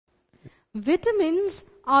Vitamins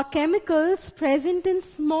are chemicals present in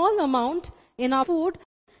small amount in our food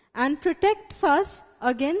and protects us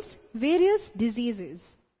against various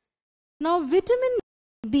diseases. Now, vitamin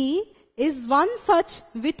B is one such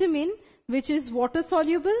vitamin which is water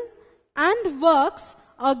soluble and works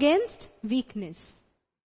against weakness.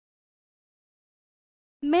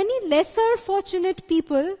 Many lesser fortunate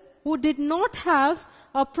people who did not have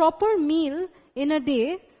a proper meal in a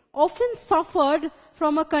day often suffered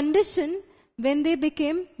from a condition when they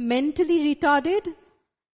became mentally retarded,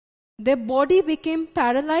 their body became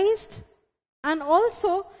paralyzed, and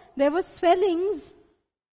also there were swellings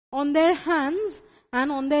on their hands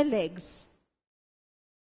and on their legs.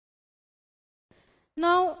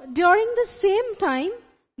 Now, during the same time,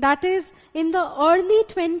 that is in the early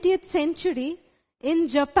 20th century, in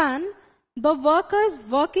Japan, the workers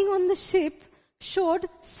working on the ship showed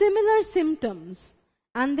similar symptoms,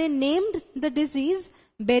 and they named the disease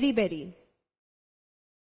Beri Beri.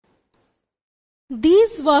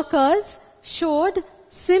 These workers showed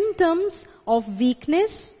symptoms of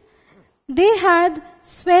weakness. They had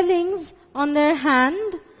swellings on their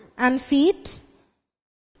hand and feet.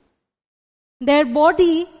 Their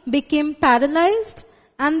body became paralyzed,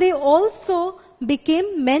 and they also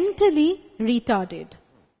became mentally retarded.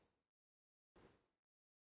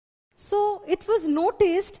 So it was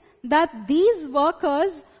noticed that these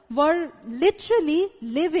workers were literally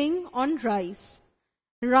living on rice.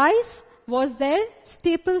 Rice was their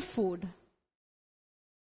staple food.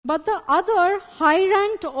 But the other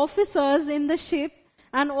high-ranked officers in the ship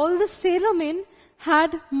and all the sailormen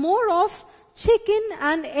had more of chicken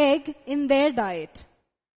and egg in their diet.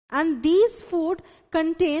 And these food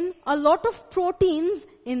contain a lot of proteins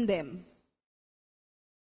in them.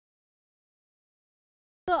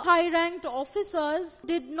 The high-ranked officers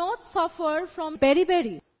did not suffer from Beri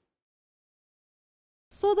Beri.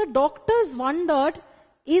 So the doctors wondered,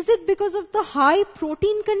 is it because of the high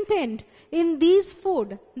protein content in these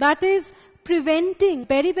food that is preventing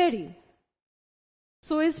Beri Beri?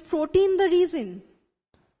 So is protein the reason?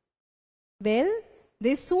 Well,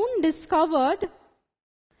 they soon discovered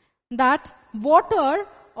that water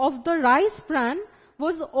of the rice bran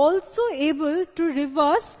was also able to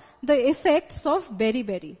reverse the effects of Beri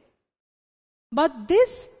Beri. But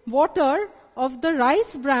this water of the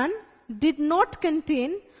rice bran did not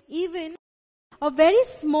contain even a very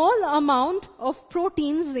small amount of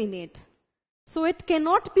proteins in it. So it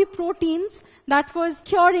cannot be proteins that was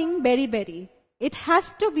curing Beri Beri. It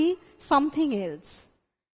has to be something else.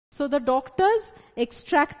 So the doctors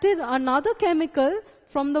extracted another chemical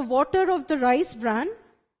from the water of the rice bran,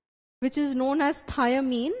 which is known as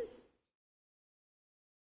thiamine,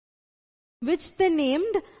 which they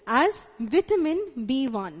named as vitamin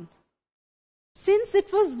B1. Since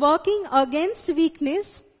it was working against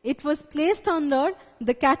weakness, it was placed under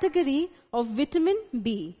the category of vitamin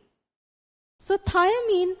B. So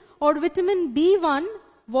thiamine or vitamin B1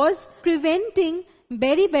 was preventing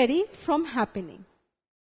Beri Beri from happening.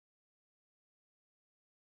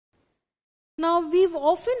 Now, we've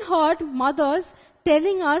often heard mothers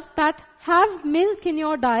telling us that have milk in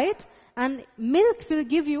your diet and milk will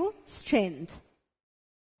give you strength.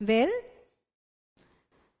 Well,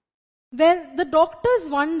 the doctors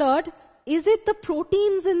wondered, is it the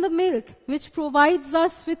proteins in the milk which provides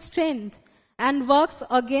us with strength and works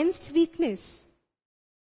against weakness?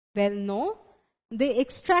 Well, no. They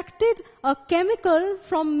extracted a chemical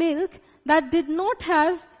from milk that did not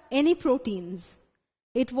have any proteins.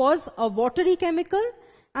 It was a watery chemical,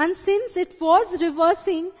 and since it was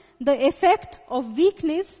reversing the effect of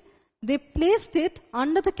weakness, they placed it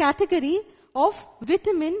under the category of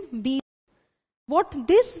vitamin B. What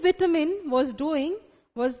this vitamin was doing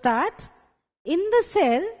was that in the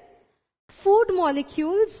cell, food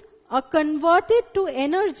molecules are converted to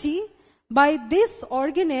energy by this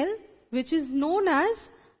organelle, which is known as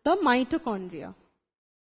the mitochondria.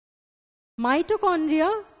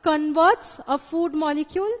 Mitochondria converts a food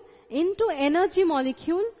molecule into energy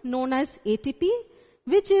molecule known as ATP,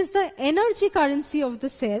 which is the energy currency of the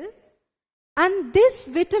cell. And this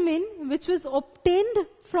vitamin, which was obtained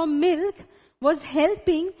from milk, was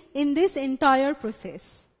helping in this entire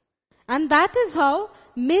process. And that is how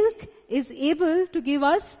milk is able to give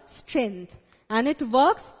us strength. And it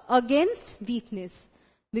works against weakness.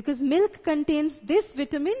 Because milk contains this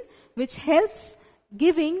vitamin, which helps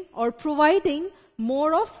giving or providing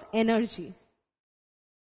more of energy.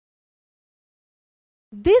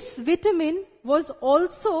 This vitamin was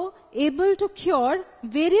also able to cure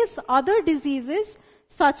various other diseases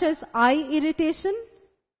such as eye irritation,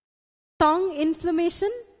 tongue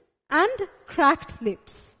inflammation, and cracked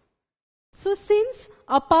lips. So since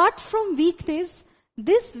apart from weakness,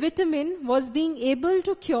 this vitamin was being able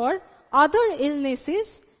to cure other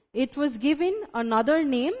illnesses, it was given another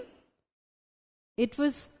name. It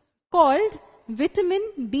was called vitamin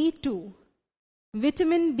B2.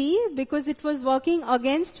 Vitamin B because it was working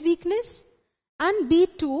against weakness, and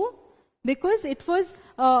B2 because it was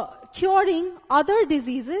curing other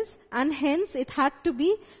diseases, and hence it had to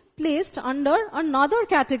be placed under another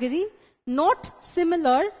category not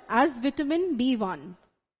similar as vitamin B1.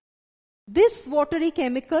 This watery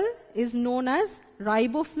chemical is known as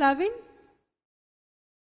riboflavin.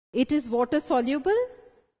 It is water soluble,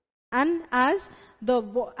 and as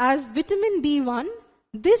vitamin B1,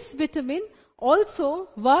 this vitamin also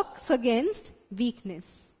works against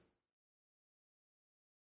weakness.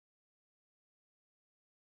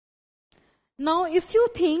 Now, if you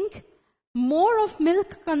think more of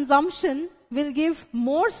milk consumption will give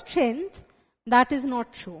more strength, that is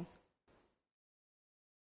not true.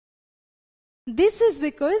 This is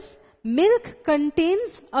because milk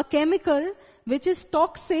contains a chemical which is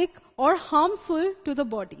toxic or harmful to the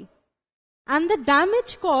body. And the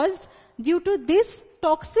damage caused due to this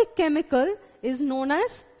toxic chemical is known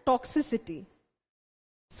as toxicity.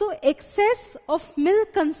 So excess of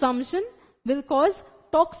milk consumption will cause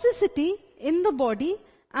toxicity in the body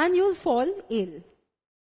and you'll fall ill.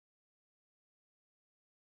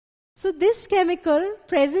 So this chemical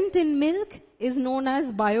present in milk is known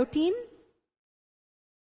as biotin,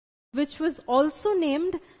 which was also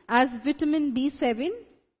named as vitamin B7.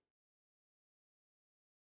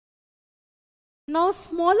 Now,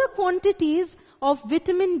 smaller quantities of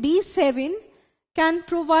vitamin B7 can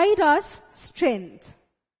provide us strength,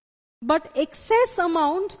 but excess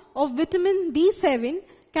amount of vitamin B7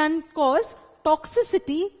 can cause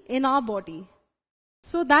toxicity in our body.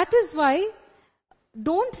 So that is why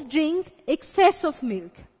don't drink excess of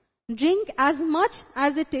milk. Drink as much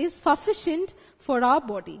as it is sufficient for our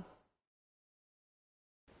body.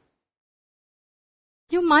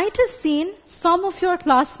 You might have seen some of your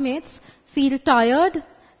classmates feel tired,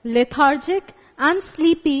 lethargic, and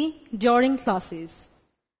sleepy during classes.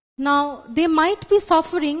 Now, they might be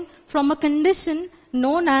suffering from a condition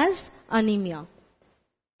known as anemia.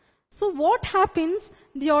 So what happens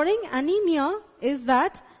during anemia is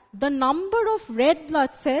that the number of red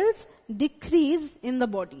blood cells decrease in the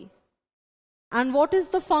body. And what is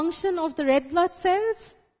the function of the red blood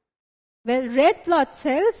cells? Well, red blood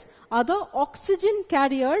cells are the oxygen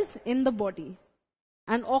carriers in the body.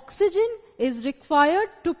 And oxygen is required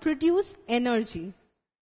to produce energy.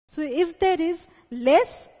 So if there is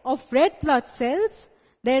less of red blood cells,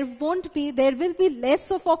 there will be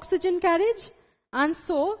less of oxygen carriage, and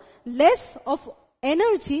so less of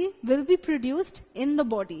energy will be produced in the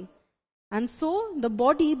body. And so the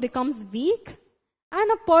body becomes weak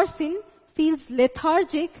and a person feels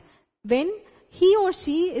lethargic when he or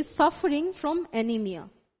she is suffering from anemia.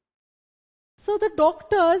 So the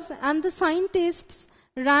doctors and the scientists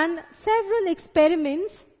ran several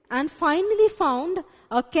experiments and finally found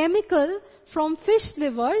a chemical from fish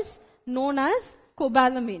livers known as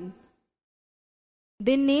cobalamin.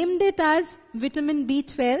 They named it as vitamin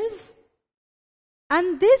B12,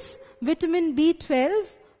 and this vitamin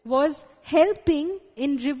B12 was helping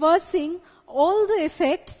in reversing all the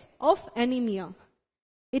effects of anemia.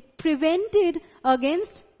 It prevented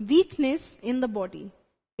against weakness in the body.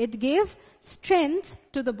 It gave strength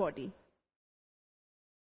to the body.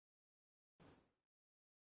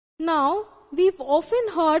 Now, we've often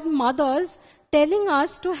heard mothers telling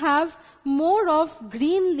us to have more of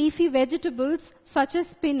green leafy vegetables such as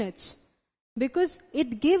spinach because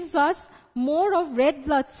it gives us more of red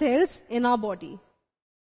blood cells in our body.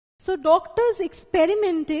 So doctors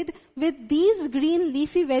experimented with these green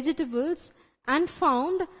leafy vegetables and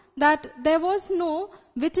found that there was no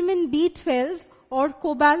vitamin B12 or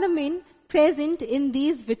cobalamin present in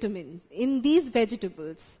these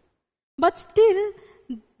vegetables. But still,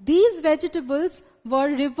 these vegetables were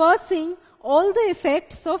reversing all the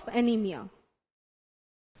effects of anemia.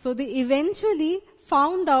 So they eventually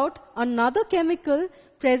found out another chemical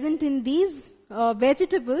present in these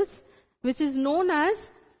vegetables, which is known as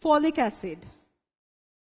folic acid.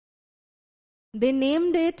 They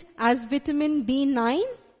named it as vitamin B9,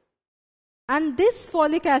 and this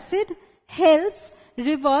folic acid helps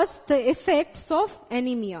reverse the effects of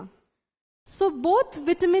anemia. So both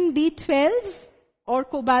vitamin B12 or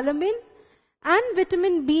cobalamin and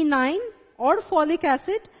vitamin B9 or folic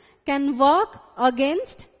acid can work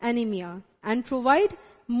against anemia and provide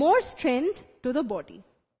more strength to the body.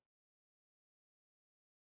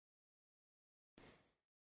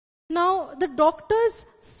 Now, the doctors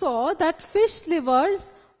saw that fish livers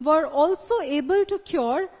were also able to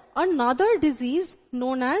cure another disease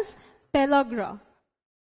known as Pellagra.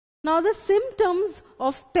 Now the symptoms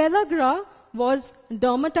of Pellagra was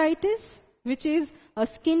dermatitis, which is a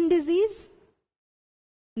skin disease,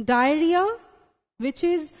 diarrhea, which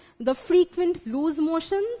is the frequent loose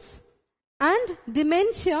motions, and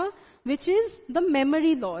dementia, which is the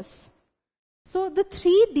memory loss. So the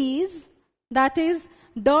 3 Ds, that is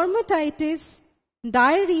dermatitis,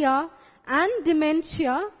 diarrhea, and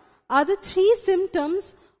dementia, are the 3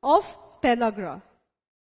 symptoms of Pellagra.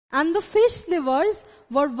 And the fish livers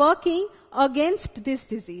were working against this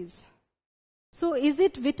disease. So is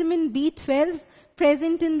it vitamin B12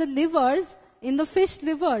 present in the livers, in the fish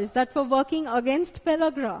livers, that were working against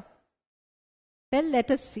Pellagra? Well,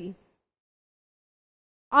 let us see.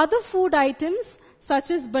 Other food items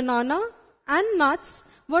such as banana and nuts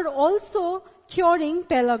were also curing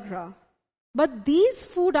Pellagra. But these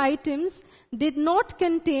food items did not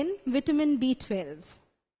contain vitamin B12.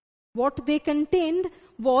 What they contained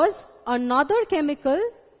was another chemical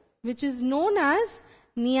which is known as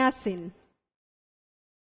niacin.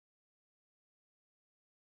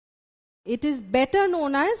 It is better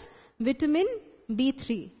known as vitamin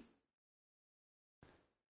B3.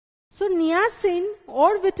 So niacin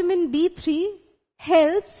or vitamin B3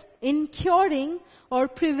 helps in curing or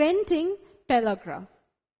preventing Pellagra.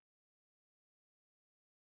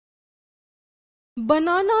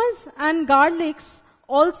 Bananas and garlics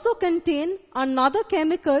also contain another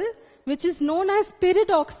chemical which is known as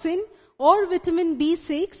pyridoxine or vitamin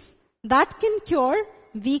B6 that can cure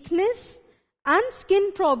weakness and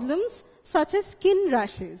skin problems such as skin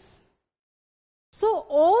rashes. So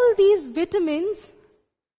all these vitamins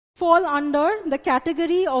fall under the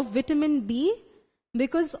category of vitamin B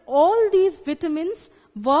because all these vitamins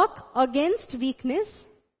work against weakness.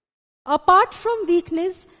 Apart from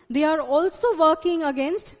weakness, they are also working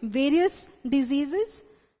against various diseases.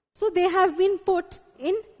 So they have been put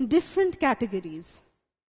in different categories.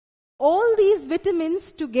 All these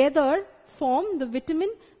vitamins together form the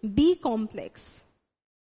vitamin B complex.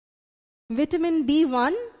 Vitamin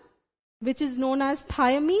B1, which is known as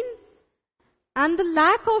thiamine, and the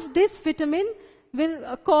lack of this vitamin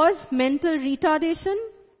will cause mental retardation,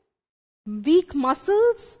 weak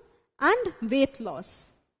muscles, and weight loss.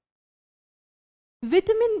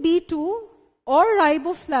 Vitamin B2 or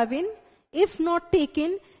riboflavin, if not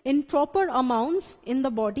taken in proper amounts in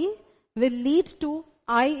the body, will lead to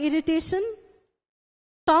eye irritation,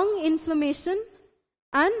 tongue inflammation,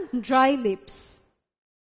 and dry lips.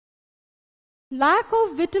 Lack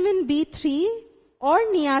of vitamin B3 or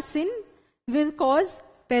niacin will cause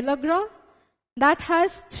Pellagra that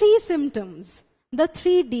has 3 symptoms, the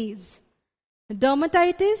 3 Ds: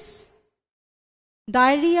 dermatitis,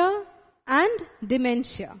 diarrhea, and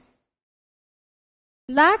dementia.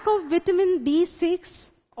 Lack of vitamin B6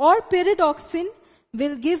 or pyridoxine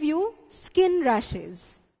will give you skin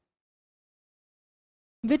rashes.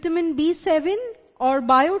 Vitamin B7 or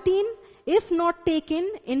biotin, if not taken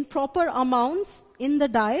in proper amounts in the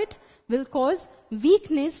diet, will cause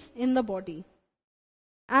weakness in the body.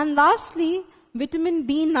 And lastly, vitamin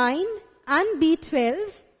B9 and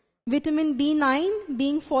B12, vitamin B9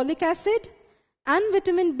 being folic acid and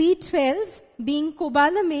vitamin B12 being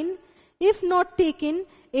cobalamin, if not taken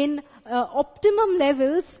in optimum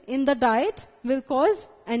levels in the diet, will cause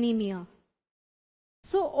anemia.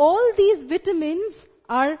 So all these vitamins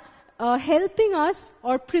are helping us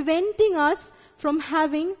or preventing us from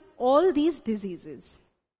having all these diseases.